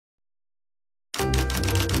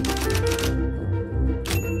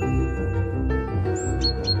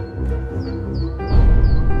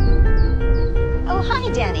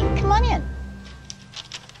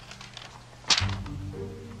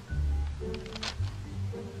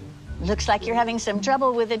Looks like you're having some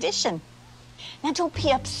trouble with addition. Now, don't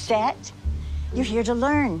be upset. You're here to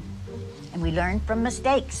learn. And we learn from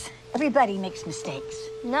mistakes. Everybody makes mistakes.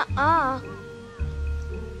 Nuh-uh.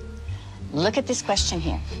 Look at this question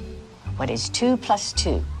here. What is 2 plus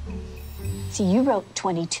 2? See, you wrote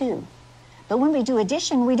 22. But when we do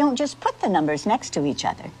addition, we don't just put the numbers next to each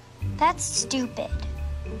other. That's stupid.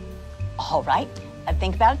 All right. Now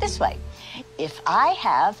think about it this way. If I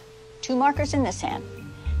have 2 markers in this hand,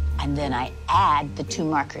 and then I add the 2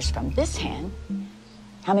 markers from this hand,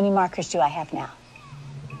 how many markers do I have now?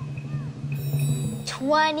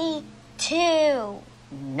 22.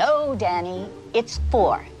 No, Danny, it's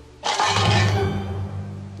 4.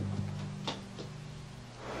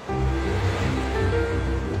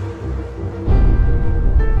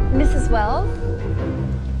 Mrs. Wells,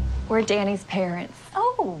 we're Danny's parents.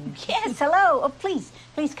 Oh, yes, hello. Oh, please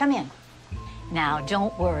come in. Now,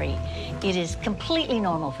 don't worry. It is completely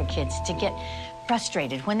normal for kids to get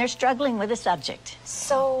frustrated when they're struggling with a subject.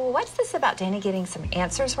 So what's this about Danny getting some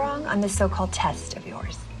answers wrong on this so-called test of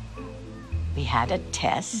yours? We had a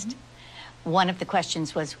test. One of the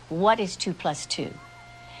questions was, what is 2 plus 2?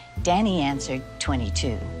 Danny answered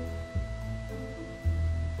 22.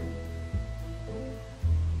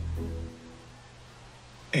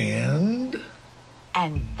 And?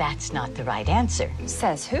 And that's not the right answer.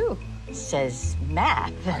 Says who? Says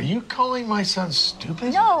math. Are you calling my son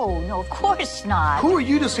stupid? No, of course not. Who are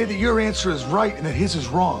you to say that your answer is right and that his is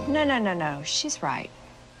wrong? No. She's right.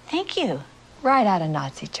 Thank you. Right out of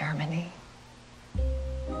Nazi Germany.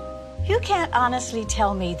 You can't honestly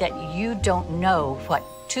tell me that you don't know what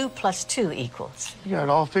 2 plus 2 equals. You got it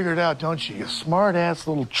all figured out, don't you? You smart-ass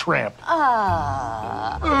little tramp. What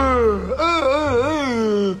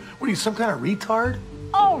are you, some kind of retard?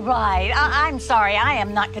 All right. I'm sorry. I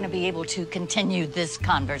am not going to be able to continue this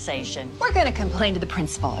conversation. We're going to complain to the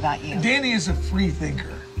principal about you. Danny is a free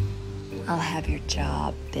thinker. I'll have your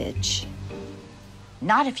job, bitch.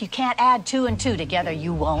 Not if you can't add 2 and 2 together,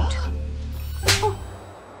 you won't.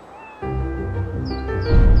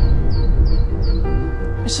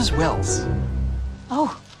 Mrs. Wells.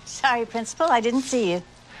 Oh, sorry, Principal. I didn't see you.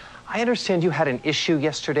 I understand you had an issue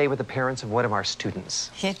yesterday with the parents of one of our students.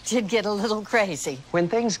 It did get a little crazy. When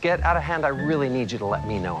things get out of hand, I really need you to let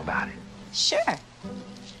me know about it. Sure.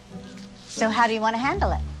 So how do you want to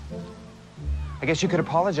handle it? I guess you could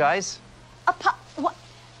apologize. What?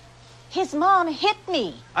 His mom hit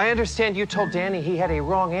me. I understand you told Danny he had a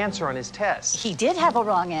wrong answer on his test. He did have a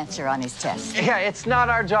wrong answer on his test. Yeah, it's not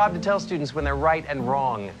our job to tell students when they're right and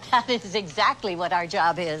wrong. That is exactly what our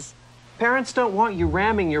job is. Parents don't want you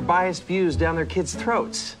ramming your biased views down their kids'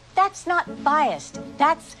 throats. That's not biased.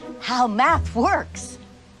 That's how math works.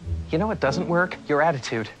 You know what doesn't work? Your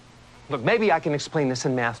attitude. Look, maybe I can explain this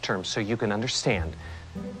in math terms so you can understand.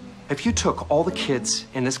 If you took all the kids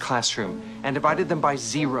in this classroom and divided them by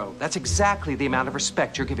 0, that's exactly the amount of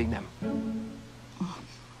respect you're giving them.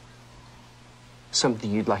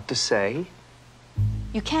 Something you'd like to say?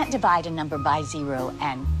 You can't divide a number by 0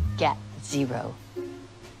 and get 0.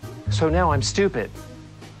 So now I'm stupid.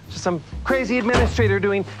 Just some crazy administrator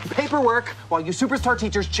doing paperwork while you superstar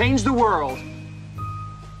teachers change the world.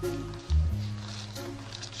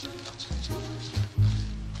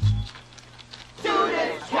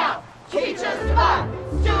 Students count, teachers divide.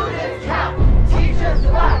 Students count, teachers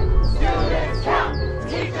divide. Students count,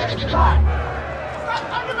 teachers divide. Stop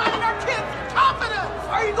undermining our kids' confidence!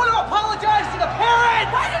 Are you going to apologize to the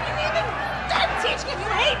parents? Why didn't you even start teaching if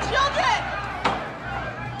you hate children?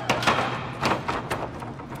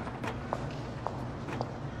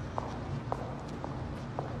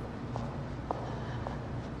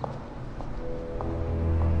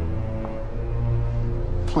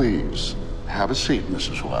 Please, have a seat,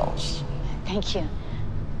 Mrs. Wells. Thank you.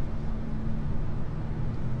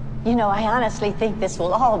 You know, I honestly think this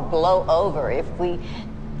will all blow over if we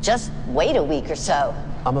just wait a week or so.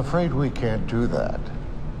 I'm afraid we can't do that.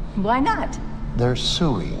 Why not? They're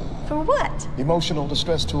suing. For what? Emotional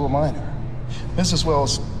distress to a minor. Mrs.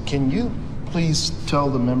 Wells, can you please tell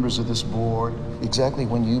the members of this board exactly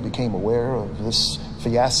when you became aware of this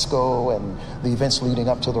fiasco and the events leading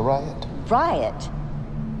up to the riot? Riot?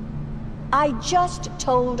 I just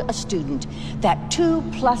told a student that 2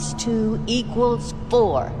 plus 2 equals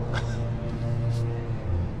 4.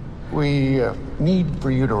 We need for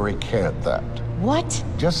you to recant that. What?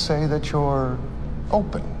 Just say that you're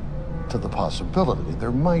open to the possibility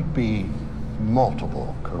there might be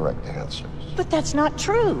multiple correct answers. But that's not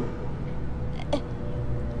true.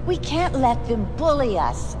 We can't let them bully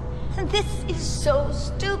us. This is so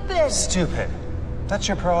stupid. Stupid. That's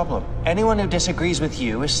your problem. Anyone who disagrees with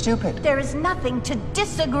you is stupid. There is nothing to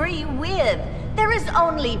disagree with. There is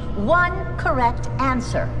only one correct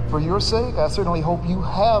answer. For your sake, I certainly hope you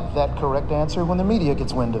have that correct answer when the media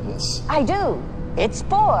gets wind of this. I do. It's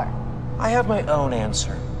 4. I have my own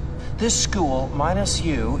answer. This school minus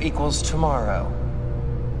you equals tomorrow.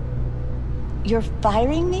 You're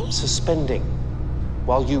firing me? Suspending.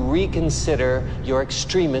 While you reconsider your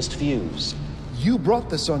extremist views. You brought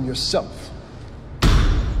this on yourself.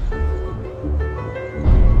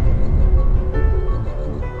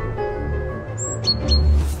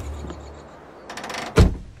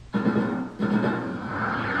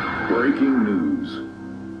 Breaking news.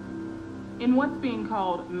 In what's being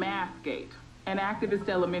called Mathgate, an activist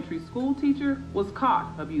elementary school teacher was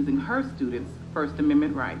caught abusing her students' First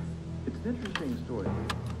Amendment rights. It's an interesting story.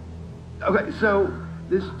 Okay, so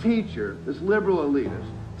this teacher, this liberal elitist,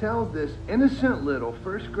 tells this innocent little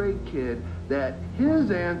first-grade kid that his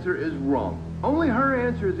answer is wrong. Only her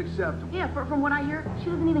answer is acceptable. Yeah, from what I hear, she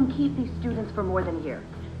doesn't even keep these students for more than a year.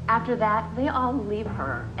 After that, they all leave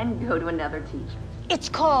her and go to another teacher. It's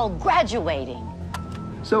called graduating.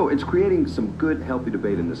 So it's creating some good, healthy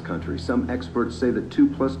debate in this country. Some experts say that 2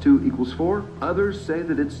 + 2 = 4. Others say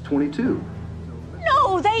that it's 22.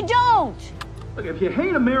 No, they don't. Look, if you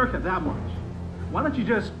hate America that much, why don't you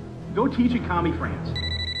just go teach in commie France?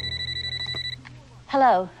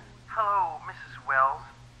 Hello. Hello, Mrs. Wells.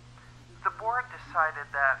 The board decided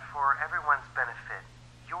that for everyone's benefit,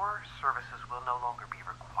 your services will no longer be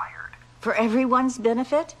required. For everyone's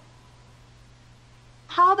benefit?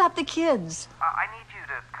 How about the kids? I need you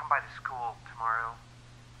to come by the school tomorrow.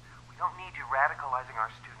 We don't need you radicalizing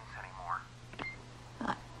our students anymore.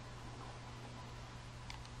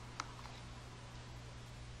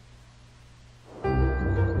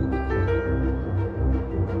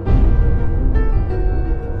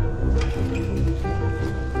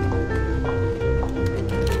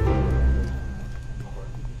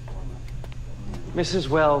 Mrs.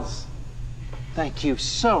 Wells, thank you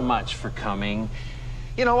so much for coming.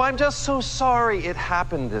 You know, I'm just so sorry it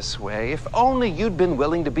happened this way. If only you'd been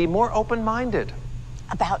willing to be more open-minded.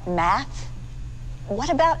 About math? What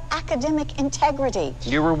about academic integrity?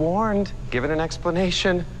 You were warned, given an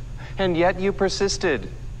explanation, and yet you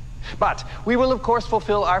persisted. But we will, of course,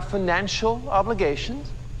 fulfill our financial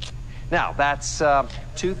obligations. Now, that's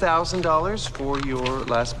 $2,000 for your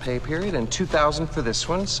last pay period and $2,000 for this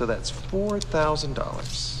one, so that's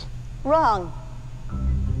 $4,000. Wrong.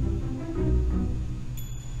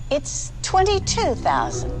 It's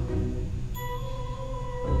 22,000.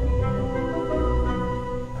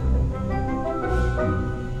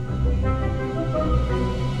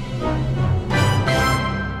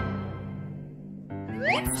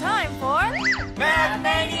 It's time for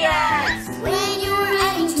Mathmaniacs! When you're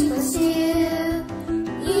adding 2 + 2,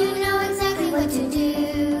 you know exactly what to do.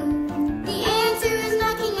 The answer is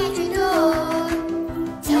knocking at your door,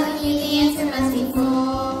 telling you the answer must be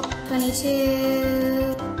 422.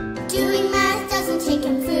 Doing math doesn't take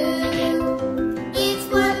him through. It's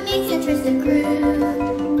what makes interest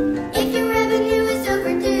accrue. If your revenue is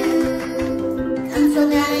overdue, come fill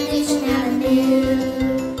down addition avenue.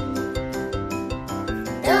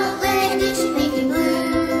 Don't let addition make you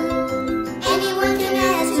blue. Anyone can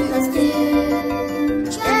add 2 + 2.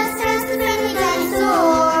 Just ask the friendly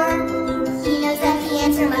dinosaur. He knows that the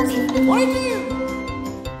answer must be 4.